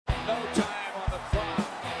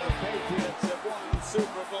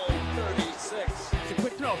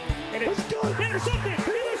All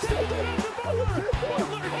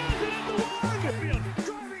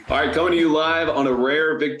right, coming to you live on a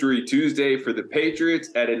rare victory Tuesday for the Patriots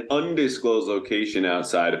at an undisclosed location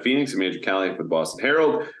outside of Phoenix. I'm Andrew Callahan for the Boston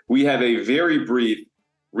Herald. We have a very brief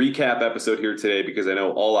recap episode here today because I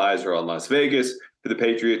know all eyes are on Las Vegas for the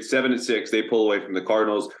Patriots. 7-6, they pull away from the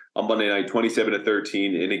Cardinals on Monday night,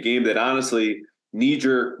 27-13, in a game that honestly,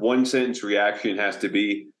 knee-jerk, one-sentence reaction has to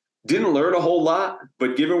be, didn't learn a whole lot,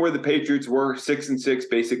 but given where the Patriots were, 6-6,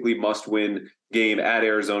 basically must-win game at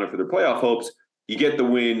Arizona for their playoff hopes. You get the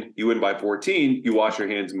win, you win by 14, you wash your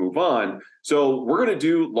hands and move on. So we're going to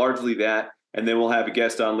do largely that, and then we'll have a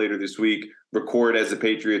guest on later this week, record as the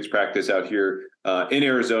Patriots practice out here in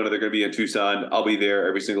Arizona. They're going to be in Tucson. I'll be there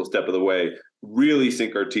every single step of the way. Really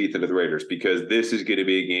sink our teeth into the Raiders because this is going to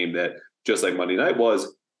be a game that, just like Monday night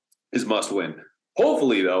was, is must win.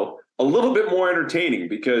 Hopefully, though, a little bit more entertaining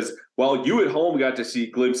because while you at home got to see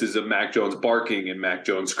glimpses of Mac Jones barking and Mac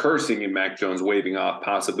Jones cursing and Mac Jones waving off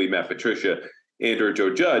possibly Matt Patricia and or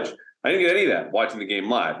Joe Judge, I didn't get any of that watching the game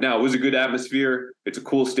live. Now, it was a good atmosphere. It's a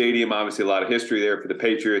cool stadium, obviously a lot of history there for the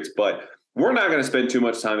Patriots, but we're not going to spend too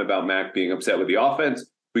much time about Mac being upset with the offense.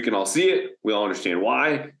 We can all see it. We all understand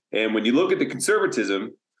why. And when you look at the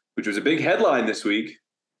conservatism, which was a big headline this week,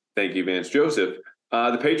 thank you, Vance Joseph,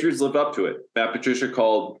 the Patriots lived up to it. Matt Patricia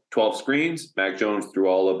called 12 screens. Mac Jones threw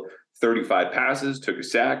all of 35 passes, took a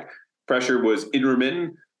sack. Pressure was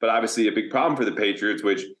intermittent, but obviously a big problem for the Patriots,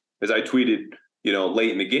 which, as I tweeted,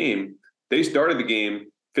 late in the game, they started the game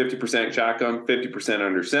 50% shotgun, 50%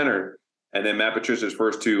 under center, and then Matt Patricia's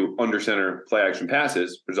first two under center play action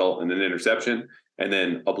passes result in an interception and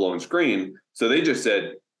then a blown screen. So they just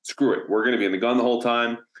said, screw it. We're going to be in the gun the whole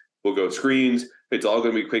time. We'll go screens. It's all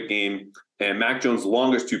going to be a quick game. And Mac Jones'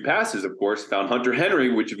 longest two passes, of course, found Hunter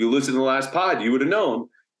Henry, which if you listened to the last pod, you would have known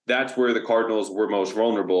that's where the Cardinals were most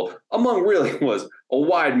vulnerable. Among really was a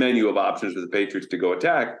wide menu of options for the Patriots to go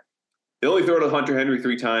attack. They only throw to Hunter Henry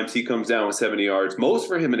 3 times. He comes down with 70 yards, most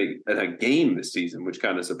for him in a game this season, which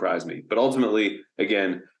kind of surprised me. But ultimately,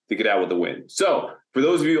 again, they get out with the win. So for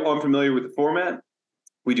those of you unfamiliar with the format,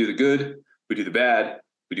 we do the good, we do the bad,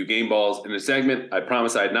 we do game balls. In the segment, I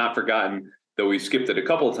promise I had not forgotten, though we skipped it a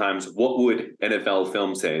couple of times, what would NFL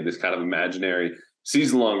film say? This kind of imaginary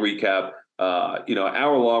season-long recap,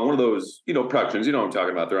 hour-long, one of those, productions, what I'm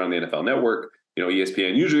talking about. They're on the NFL Network,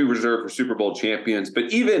 ESPN, usually reserved for Super Bowl champions.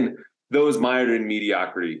 But even those mired in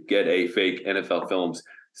mediocrity get a fake NFL Films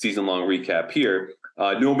season-long recap here.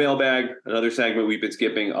 No mailbag, another segment we've been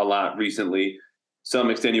skipping a lot recently.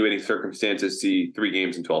 Some extenuating circumstances see 3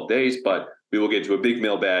 games in 12 days, but we will get to a big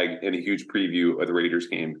mailbag and a huge preview of the Raiders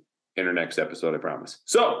game in our next episode, I promise.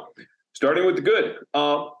 So, starting with the good.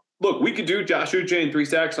 Look, we could do Josh Uche in 3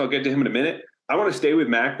 sacks. I'll get to him in a minute. I want to stay with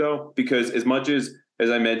Mac, though, because as much as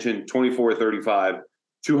I mentioned, 24-35,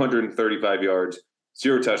 235 yards,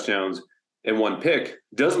 0 touchdowns, and 1 pick,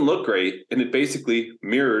 doesn't look great. And it basically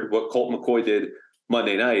mirrored what Colt McCoy did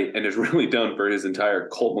Monday night and has really done for his entire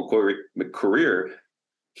Colt McCoy career.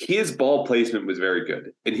 His ball placement was very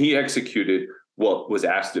good, and he executed what was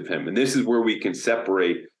asked of him. And this is where we can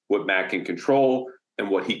separate what Mac can control and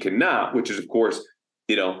what he cannot, which is, of course,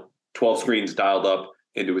 12 screens dialed up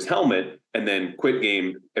into his helmet and then quit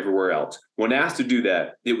game everywhere else. When asked to do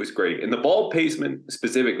that, it was great. And the ball placement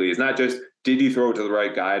specifically is not just, did you throw it to the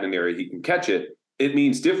right guy in an area he can catch it? It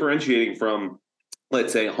means differentiating from,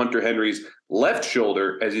 let's say, Hunter Henry's left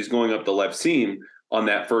shoulder as he's going up the left seam on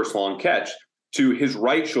that first long catch to his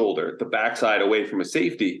right shoulder, the backside away from a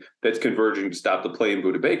safety that's converging to stop the play in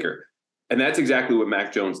Budda Baker. And that's exactly what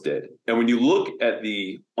Mac Jones did. And when you look at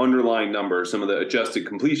the underlying numbers, some of the adjusted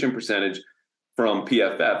completion percentage from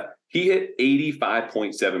PFF, he hit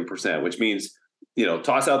 85.7%, which means,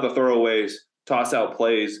 toss out the throwaways, toss out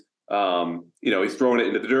plays, he's throwing it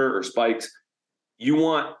into the dirt or spikes. You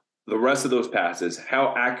want the rest of those passes,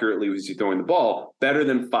 how accurately was he throwing the ball? Better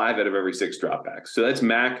than 5 out of every 6 dropbacks. So that's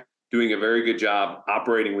Mac doing a very good job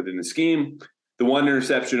operating within the scheme. The 1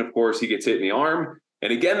 interception, of course, he gets hit in the arm.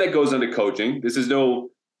 And again, that goes under coaching. This is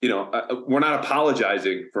we're not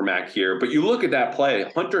apologizing for Mac here, but you look at that play,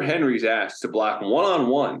 Hunter Henry's asked to block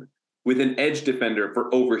one-on-one with an edge defender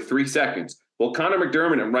for over 3 seconds. Well, Connor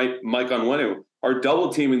McDermott and Mike Onwenu are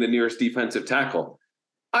double teaming the nearest defensive tackle.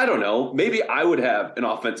 I don't know. Maybe I would have an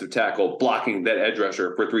offensive tackle blocking that edge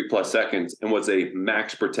rusher for 3+ seconds and was a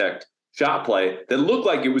max protect shot play that looked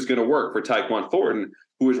like it was going to work for Tyquan Thornton,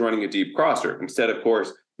 who was running a deep crosser. Instead, of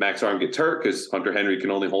course, Mac's arm gets hurt because Hunter Henry can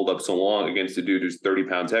only hold up so long against a dude who's 30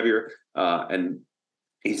 pounds heavier, and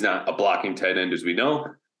he's not a blocking tight end, as we know.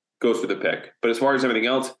 Goes for the pick. But as far as everything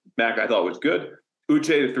else, Mac, I thought was good.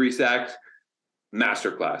 Uche, the 3 sacks.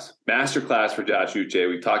 Masterclass for Josh Uche.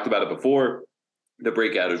 We've talked about it before. The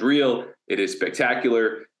breakout is real. It is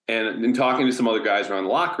spectacular. And in talking to some other guys around the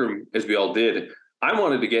locker room, as we all did, I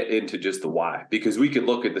wanted to get into just the why, because we could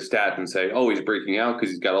look at the stats and say, oh, he's breaking out because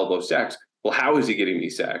he's got all those sacks. Well, how is he getting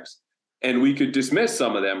these sacks? And we could dismiss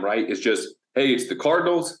some of them, right? It's just, hey, it's the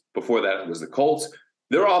Cardinals. Before that, it was the Colts.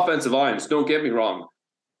 Their offensive lines, don't get me wrong,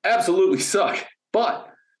 absolutely suck.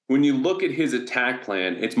 But when you look at his attack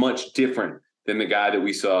plan, it's much different than the guy that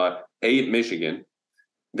we saw, at Michigan,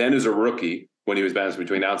 then as a rookie, when he was balanced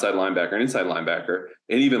between outside linebacker and inside linebacker,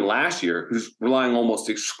 and even last year, who's relying almost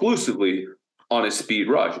exclusively on his speed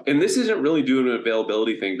rush. And this isn't really doing an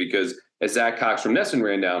availability thing because, as Zach Cox from Nesson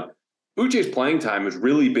ran down, Uche's playing time has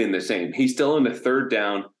really been the same. He's still in the third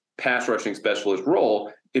down pass rushing specialist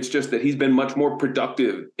role. It's just that he's been much more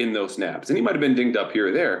productive in those snaps. And he might have been dinged up here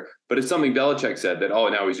or there, but it's something Belichick said that, oh,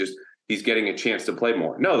 now he's getting a chance to play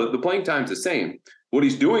more. No, the playing time's the same. What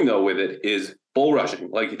he's doing, though, with it is bull rushing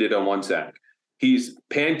like he did on one sack. He's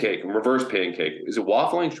pancake and reverse pancake. Is it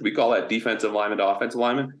waffling? Should we call that defensive lineman to offensive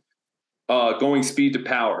lineman? Going speed to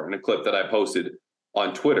power in a clip that I posted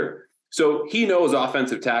on Twitter. So he knows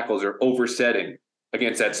offensive tackles are oversetting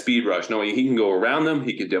against that speed rush, knowing he can go around them,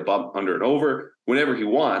 he can dip up under and over whenever he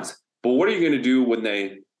wants. But what are you going to do when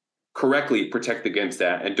they correctly protect against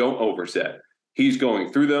that and don't overset? He's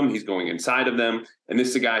going through them, he's going inside of them, and this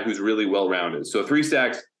is a guy who's really well-rounded. So 3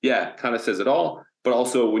 sacks, yeah, kind of says it all. But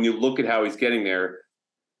also when you look at how he's getting there,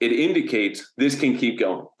 it indicates this can keep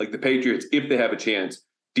going. Like the Patriots, if they have a chance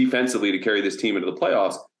defensively to carry this team into the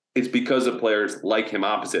playoffs, it's because of players like him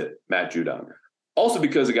opposite Matt Judon. Also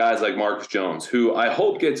because of guys like Marcus Jones, who I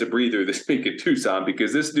hope gets a breather this week at Tucson,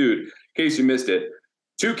 because this dude, in case you missed it,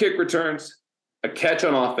 2 kick returns, a catch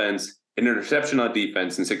on offense, an interception on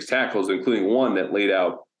defense, and 6 tackles, including one that laid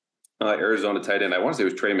out Arizona tight end. I want to say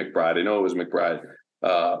it was Trey McBride. I know it was McBride.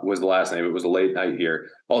 Was the last name. It was a late night here.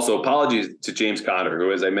 Also, apologies to James Conner,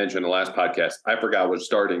 who, as I mentioned in the last podcast, I forgot was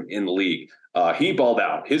starting in the league. He balled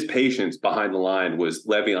out. His patience behind the line was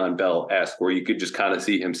Le'Veon Bell-esque, where you could just kind of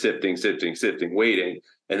see him sifting, waiting,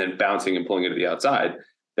 and then bouncing and pulling it to the outside.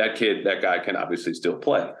 That guy can obviously still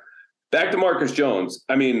play. Back to Marcus Jones.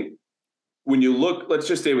 I mean, when you look, let's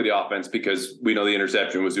just stay with the offense because we know the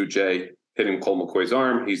interception was Uche hitting Colt McCoy's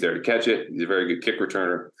arm. He's there to catch it. He's a very good kick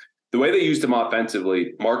returner. The way they used him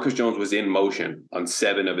offensively, Marcus Jones was in motion on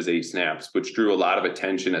 7 of his 8 snaps, which drew a lot of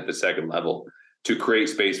attention at the second level to create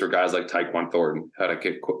space for guys like Tyquan Thornton, had a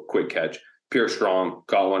quick catch. Pierre Strong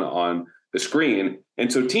got one on the screen.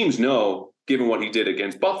 And so teams know, given what he did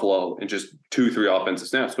against Buffalo and just 2-3 offensive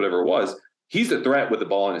snaps, whatever it was, he's a threat with the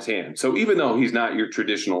ball in his hand. So even though he's not your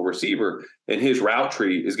traditional receiver and his route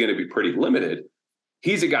tree is going to be pretty limited,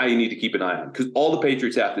 he's a guy you need to keep an eye on because all the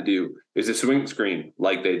Patriots have to do is a swing screen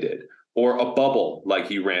like they did, or a bubble like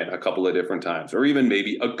he ran a couple of different times, or even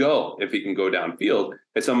maybe a go if he can go downfield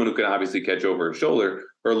as someone who can obviously catch over his shoulder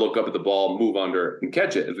or look up at the ball, move under, and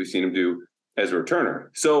catch it, as we've seen him do as a returner.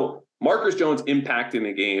 So Marcus Jones impacting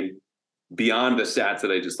the game beyond the stats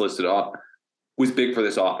that I just listed off was big for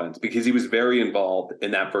this offense because he was very involved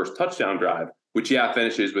in that first touchdown drive, which,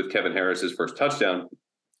 finishes with Kevin Harris's first touchdown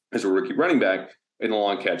as a rookie running back. And the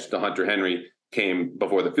long catch to Hunter Henry came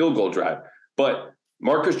before the field goal drive. But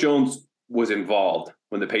Marcus Jones was involved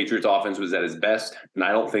when the Patriots offense was at its best. And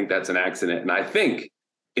I don't think that's an accident. And I think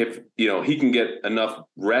if, he can get enough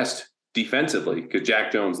rest defensively, because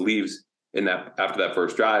Jack Jones leaves after that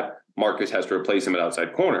first drive, Marcus has to replace him at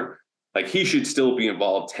outside corner. Like he should still be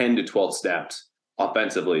involved 10 to 12 snaps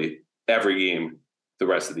offensively every game the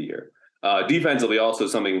rest of the year. Defensively, also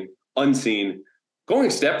something unseen.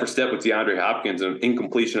 Going step for step with DeAndre Hopkins and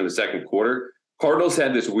incompletion in the second quarter, Cardinals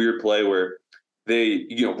had this weird play where they,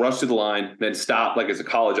 rush to the line, then stop like it's a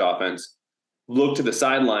college offense, look to the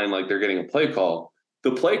sideline like they're getting a play call.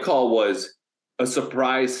 The play call was a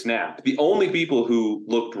surprise snap. The only people who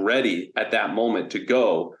looked ready at that moment to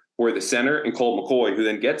go were the center and Colt McCoy, who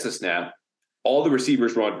then gets a snap. All the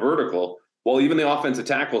receivers run vertical, while even the offensive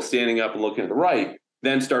tackle standing up and looking to the right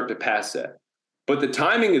then start to pass set. But the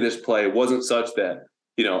timing of this play wasn't such that,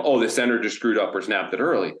 the center just screwed up or snapped it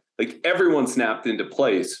early. Like everyone snapped into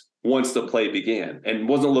place once the play began and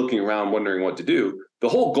wasn't looking around wondering what to do. The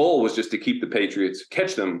whole goal was just to keep the Patriots,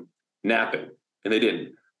 catch them napping, and they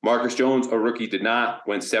didn't. Marcus Jones, a rookie, did not,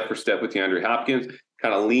 went step for step with DeAndre Hopkins,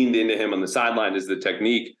 kind of leaned into him on the sideline as the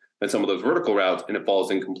technique and some of those vertical routes, and it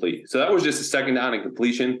falls incomplete. So that was just a second down and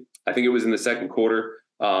completion. I think it was in the second quarter,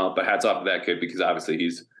 but hats off to that kid because obviously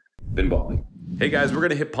he's been balling. Hey guys, we're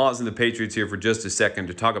going to hit pause in the Patriots here for just a second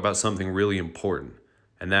to talk about something really important,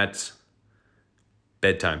 and that's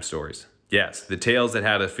bedtime stories. Yes, the tales that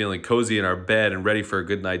had us feeling cozy in our bed and ready for a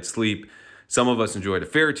good night's sleep. Some of us enjoyed a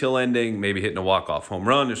fairy tale ending, maybe hitting a walk-off home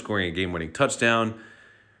run or scoring a game-winning touchdown.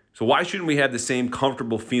 So why shouldn't we have the same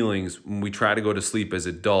comfortable feelings when we try to go to sleep as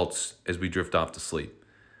adults as we drift off to sleep?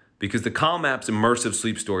 Because the Calm app's immersive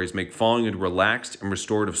sleep stories make falling into relaxed and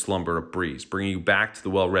restorative slumber a breeze, bringing you back to the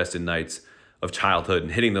well-rested nights of childhood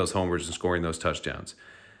and hitting those homers and scoring those touchdowns.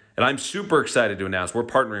 And I'm super excited to announce we're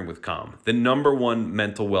partnering with Calm, the #1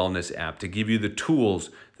 mental wellness app, to give you the tools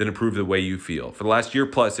that improve the way you feel. For the last year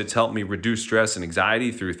plus, it's helped me reduce stress and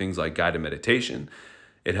anxiety through things like guided meditation.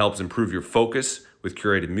 It helps improve your focus with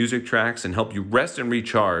curated music tracks and help you rest and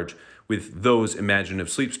recharge with those imaginative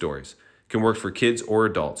sleep stories. It can work for kids or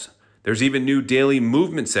adults. There's even new daily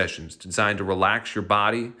movement sessions designed to relax your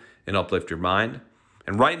body and uplift your mind.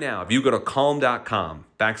 And right now, if you go to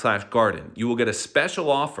calm.com/garden, you will get a special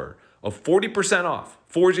offer of 40% off,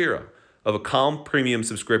 40, of a Calm premium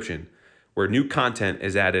subscription where new content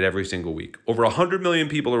is added every single week. Over 100 million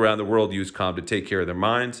people around the world use Calm to take care of their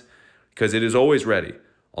minds because it is always ready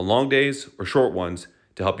on long days or short ones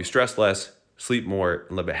to help you stress less, sleep more,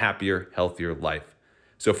 and live a happier, healthier life.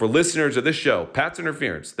 So for listeners of this show, Pat's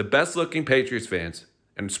Interference, the best looking Patriots fans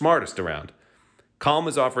and smartest around, Calm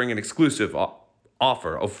is offering an exclusive offer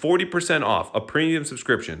of 40% off a premium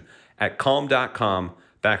subscription at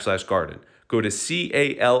calm.com/garden. Go to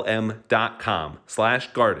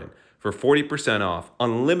calm.com/garden for 40% off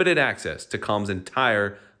unlimited access to Calm's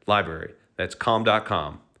entire library. That's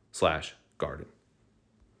calm.com/garden.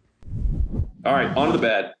 All right, on to the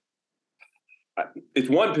bad. It's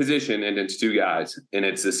one position and it's two guys, and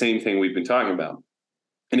it's the same thing we've been talking about.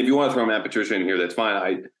 And if you want to throw Matt Patricia in here, that's fine.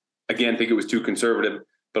 I, again, think it was too conservative,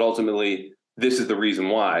 but ultimately, this is the reason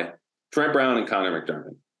why. Trent Brown and Connor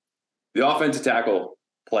McDermott. The offensive tackle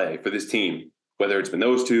play for this team, whether it's been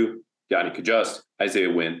those two, Yannick Kajust, Isaiah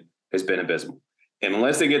Wynn, has been abysmal. And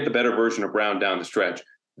unless they get the better version of Brown down the stretch,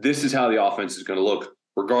 this is how the offense is going to look,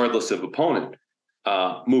 regardless of opponent,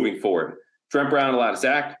 moving forward. Trent Brown allowed a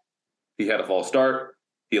sack. He had a false start.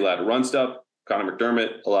 He allowed to run stuff. Connor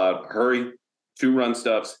McDermott allowed a hurry, 2 run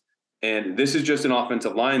stuffs. And this is just an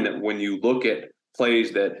offensive line that when you look at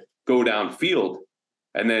plays that go downfield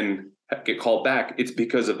and then get called back, it's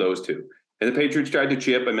because of those two. And the Patriots tried to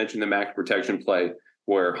chip. I mentioned the max protection play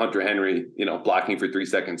where Hunter Henry, blocking for 3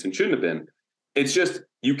 seconds and shouldn't have been. It's just,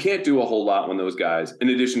 you can't do a whole lot when those guys, in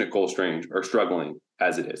addition to Cole Strange, are struggling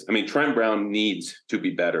as it is. I mean, Trent Brown needs to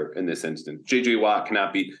be better in this instance. J.J. Watt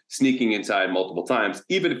cannot be sneaking inside multiple times,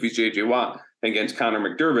 even if he's J.J. Watt against Connor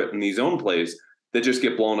McDermott in these zone plays that just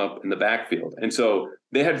get blown up in the backfield. And so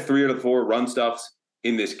they had 3 out of 4 run stuffs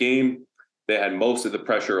in this game. They had most of the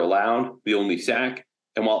pressure allowed, the only sack.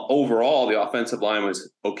 And while overall the offensive line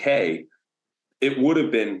was okay, it would have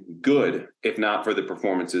been good if not for the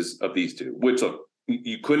performances of these two, which, look,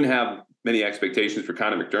 you couldn't have many expectations for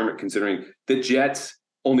Connor McDermott, considering the Jets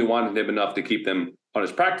only wanted him enough to keep them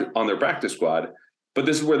on their practice squad. But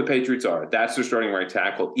this is where the Patriots are. That's their starting right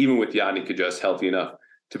tackle, even with Yannick Kajust healthy enough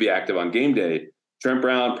to be active on game day. Trent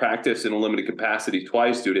Brown practiced in a limited capacity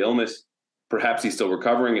twice due to illness. Perhaps he's still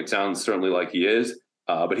recovering. It sounds certainly like he is,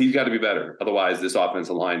 but he's got to be better. Otherwise, this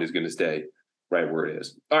offensive line is going to stay right where it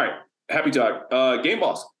is. All right, happy talk. Game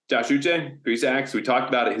balls. Josh Uche, 3 sacks. We talked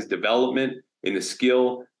about it, his development in the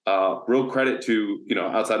skill. Real credit to,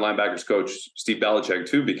 outside linebackers coach Steve Belichick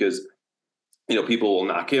too, because, people will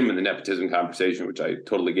knock him in the nepotism conversation, which I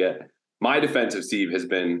totally get. My defense of Steve has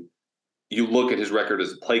been, you look at his record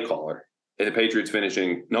as a play caller, and the Patriots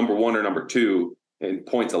finishing number 1 or number 2 in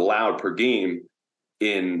points allowed per game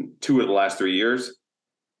in 2 of the last 3 years.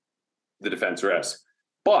 The defense rests.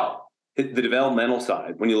 But the developmental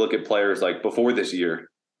side, when you look at players like before this year,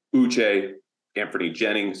 Uche, Anthony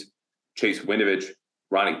Jennings, Chase Winovich,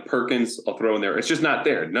 Ronnie Perkins, I'll throw in there. It's just not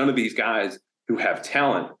there. None of these guys who have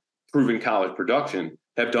talent, proven college production,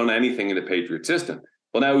 have done anything in the Patriot system.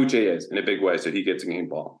 Well, now Uche is in a big way, so he gets a game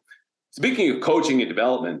ball. Speaking of coaching and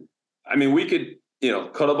development, I mean, we could,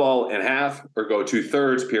 cut a ball in half or go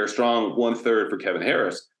 2/3, Pierre Strong, 1/3 for Kevin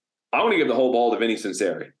Harris. I want to give the whole ball to Vinny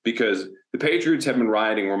Sunseri because the Patriots have been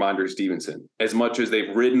riding Ramondre Stevenson as much as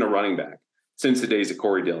they've ridden a running back since the days of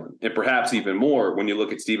Corey Dillon, and perhaps even more when you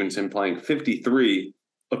look at Stevenson playing 53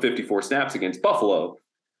 of 54 snaps against Buffalo.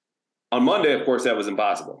 On Monday, of course, that was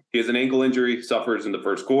impossible. He has an ankle injury, suffers in the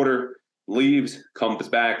first quarter, leaves, comes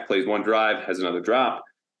back, plays 1 drive, has another drop,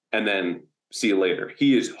 and then see you later.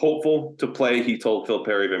 He is hopeful to play, he told Phil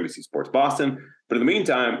Perry of NBC Sports Boston. But in the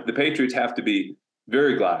meantime, the Patriots have to be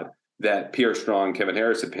very glad that Pierre Strong, Kevin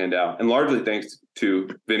Harris have panned out, and largely thanks to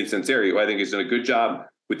Vinny Sunseri, who I think has done a good job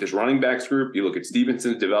with this running backs group. You look at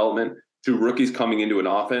Stevenson's development two rookies coming into an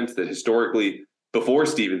offense that historically, before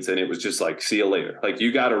Stevenson, it was just like, see you later. Like,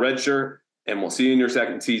 you got a red shirt and we'll see you in your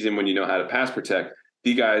second season when you know how to pass protect.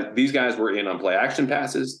 These guys were in on play action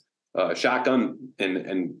passes, shotgun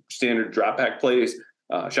and standard drop back plays,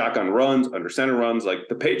 shotgun runs, under center runs. Like,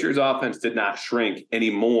 the Patriots offense did not shrink any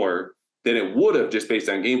more than it would have just based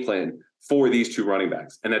on game plan for these two running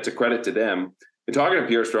backs. And that's a credit to them. And talking to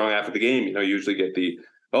Pierre Strong after the game, you usually get the,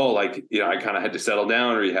 I kind of had to settle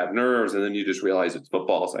down, or you have nerves, and then you just realize it's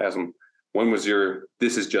football. So I asked him, when was your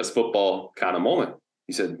this is just football kind of moment?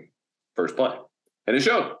 He said, first play. And it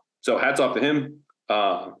showed. So hats off to him.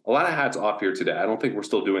 A lot of hats off here today. I don't think we're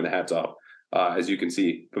still doing the hats off. As you can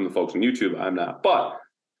see from the folks on YouTube, I'm not. But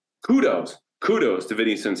kudos to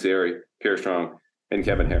Vinny Cincinnati, Pierre Strong, and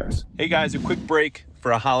Kevin Harris. Hey guys, a quick break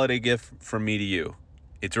for a holiday gift from me to you.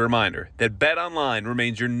 It's a reminder that BetOnline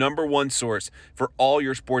remains your number one source for all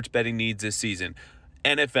your sports betting needs this season.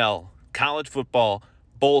 NFL, college football,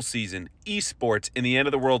 bowl season, esports, and the end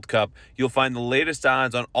of the World Cup. You'll find the latest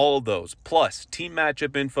odds on all of those, plus team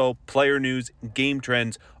matchup info, player news, game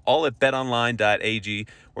trends, all at betonline.ag,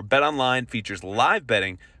 where BetOnline features live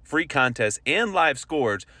betting, free contests, and live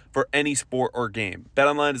scores for any sport or game.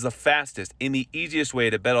 BetOnline is the fastest and the easiest way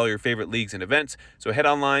to bet all your favorite leagues and events, so head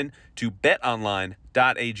online to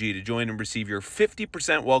betonline.ag to join and receive your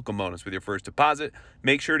 50% welcome bonus with your first deposit.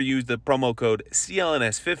 Make sure to use the promo code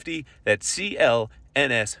CLNS50, that's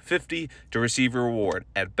CLNS50, to receive your reward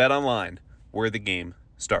at BetOnline, where the game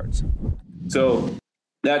starts. So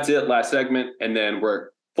that's it, last segment, and then we're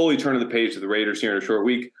fully turning the page to the Raiders here in a short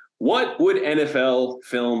week. What would NFL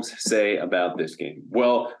films say about this game?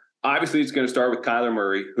 Well, obviously it's going to start with Kyler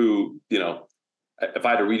Murray, who, if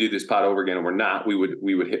I had to redo this pod over again, and we're not, we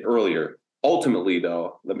would hit earlier. Ultimately,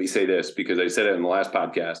 though, let me say this, because I said it in the last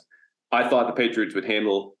podcast. I thought the Patriots would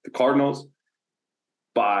handle the Cardinals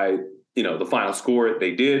by, the final score.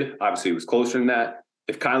 They did. Obviously, it was closer than that.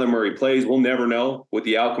 If Kyler Murray plays, we'll never know what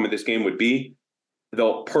the outcome of this game would be.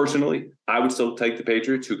 Though, personally, I would still take the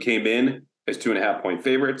Patriots, who came in as 2.5-point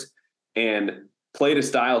favorites and played a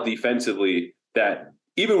style defensively that,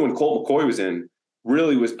 even when Colt McCoy was in,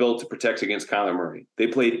 really was built to protect against Kyler Murray. They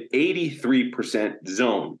played 83%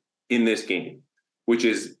 zone in this game, which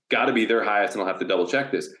is got to be their highest, and I'll have to double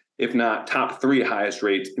check this, if not top 3 highest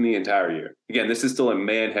rates in the entire year. Again, this is still a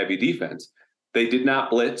man-heavy defense. They did not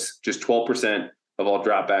blitz, just 12% of all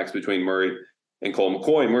dropbacks between Murray and Colt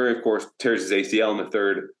McCoy. Murray, of course, tears his ACL in the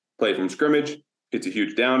third play from scrimmage. It's a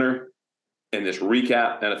huge downer. And this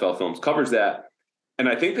recap, NFL Films covers that. And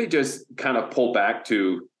I think they just kind of pull back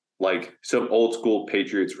to like some old school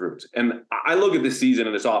Patriots roots. And I look at this season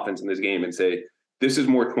and this offense in this game and say, this is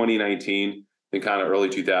more 2019 than kind of early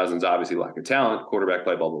 2000s, obviously lack of talent, quarterback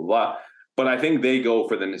play, blah, blah, blah. But I think they go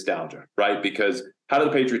for the nostalgia, right? Because how do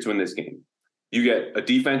the Patriots win this game? You get a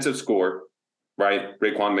defensive score, right?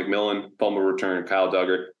 Raekwon McMillan, fumble return, Kyle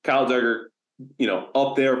Duggar,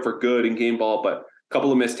 up there for good in game ball, but a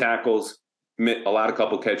couple of missed tackles, allowed a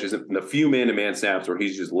couple catches, and a few man-to-man snaps where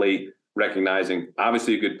he's just late recognizing.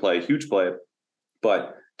 Obviously a good play, huge play,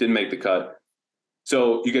 but didn't make the cut.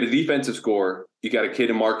 So you get a defensive score. You got a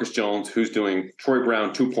kid in Marcus Jones who's doing Troy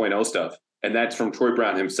Brown 2.0 stuff. And that's from Troy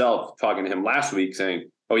Brown himself, talking to him last week saying,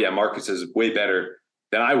 oh yeah, Marcus is way better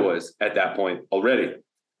than I was at that point already.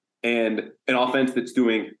 And an offense that's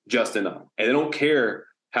doing just enough. And they don't care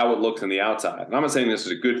how it looks on the outside. And I'm not saying this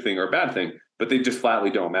is a good thing or a bad thing, but they just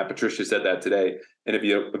flatly don't. Matt Patricia said that today in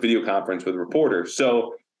a video conference with reporters.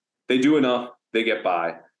 So they do enough, they get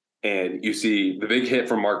by. And you see the big hit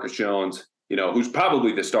from Marcus Jones, who's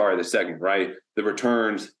probably the star of the segment, right? The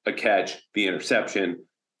returns, a catch, the interception,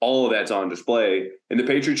 all of that's on display. And the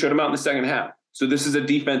Patriots shut him out in the second half. So this is a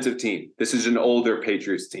defensive team. This is an older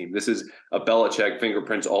Patriots team. This is a Belichick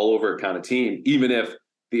fingerprints all over kind of team, even if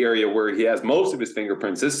the area where he has most of his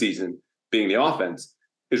fingerprints this season, being the offense,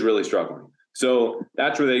 is really struggling. So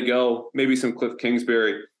that's where they go. Maybe some Cliff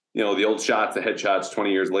Kingsbury, the old shots, the headshots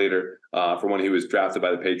 20 years later for when he was drafted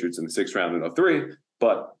by the Patriots in the 6th round in 2003.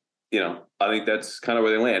 But, I think that's kind of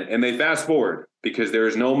where they land. And they fast forward because there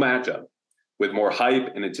is no matchup with more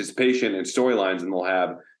hype and anticipation and storylines than they'll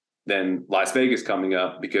have than Las Vegas coming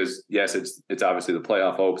up, because yes, it's obviously the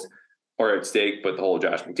playoff hopes are at stake, but the whole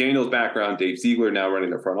Josh McDaniels background, Dave Ziegler now running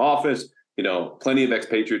their front office, plenty of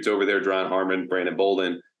ex-Patriots over there, Dron Harmon, Brandon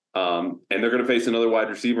Bolden, and they're going to face another wide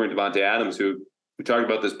receiver in Devontae Adams, who we talked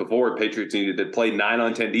about this before. Patriots needed to play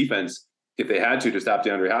 9-on-10 defense if they had to stop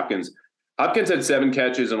DeAndre Hopkins. Hopkins had 7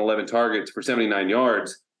 catches and 11 targets for 79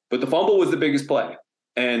 yards, but the fumble was the biggest play.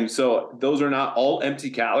 And so those are not all empty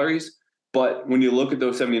calories. But when you look at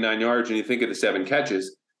those 79 yards and you think of the 7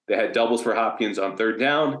 catches, they had doubles for Hopkins on 3rd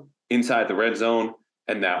down inside the red zone,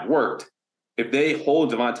 and that worked. If they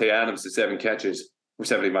hold Devontae Adams to 7 catches for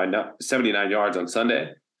 79 yards on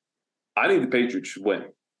Sunday, I think the Patriots should win.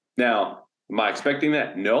 Now, am I expecting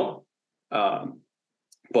that? No.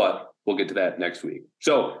 But we'll get to that next week.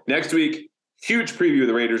 So next week, huge preview of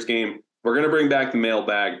the Raiders game. We're going to bring back the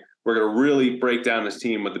mailbag. We're going to really break down this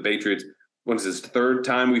team with the Patriots. What is this, third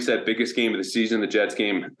time we said biggest game of the season, the Jets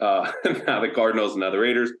game, now the Cardinals and now the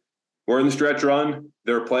Raiders. We're in the stretch run.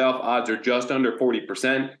 Their playoff odds are just under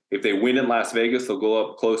 40%. If they win in Las Vegas, they'll go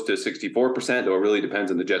up close to 64%, though it really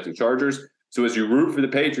depends on the Jets and Chargers. So as you root for the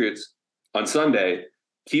Patriots on Sunday,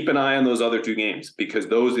 keep an eye on those other 2 games, because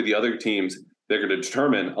those are the other teams they're going to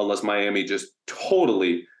determine, unless Miami just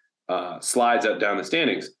totally slides up down the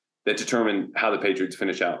standings, that determine how the Patriots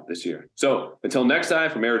finish out this year. So until next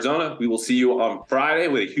time from Arizona, we will see you on Friday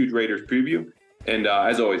with a huge Raiders preview. And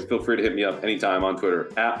as always, feel free to hit me up anytime on Twitter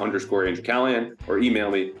 @_Andrew Callahan, or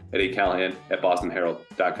email me at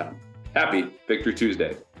acallahan@bostonherald.com. Happy Victory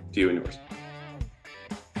Tuesday to you and yours.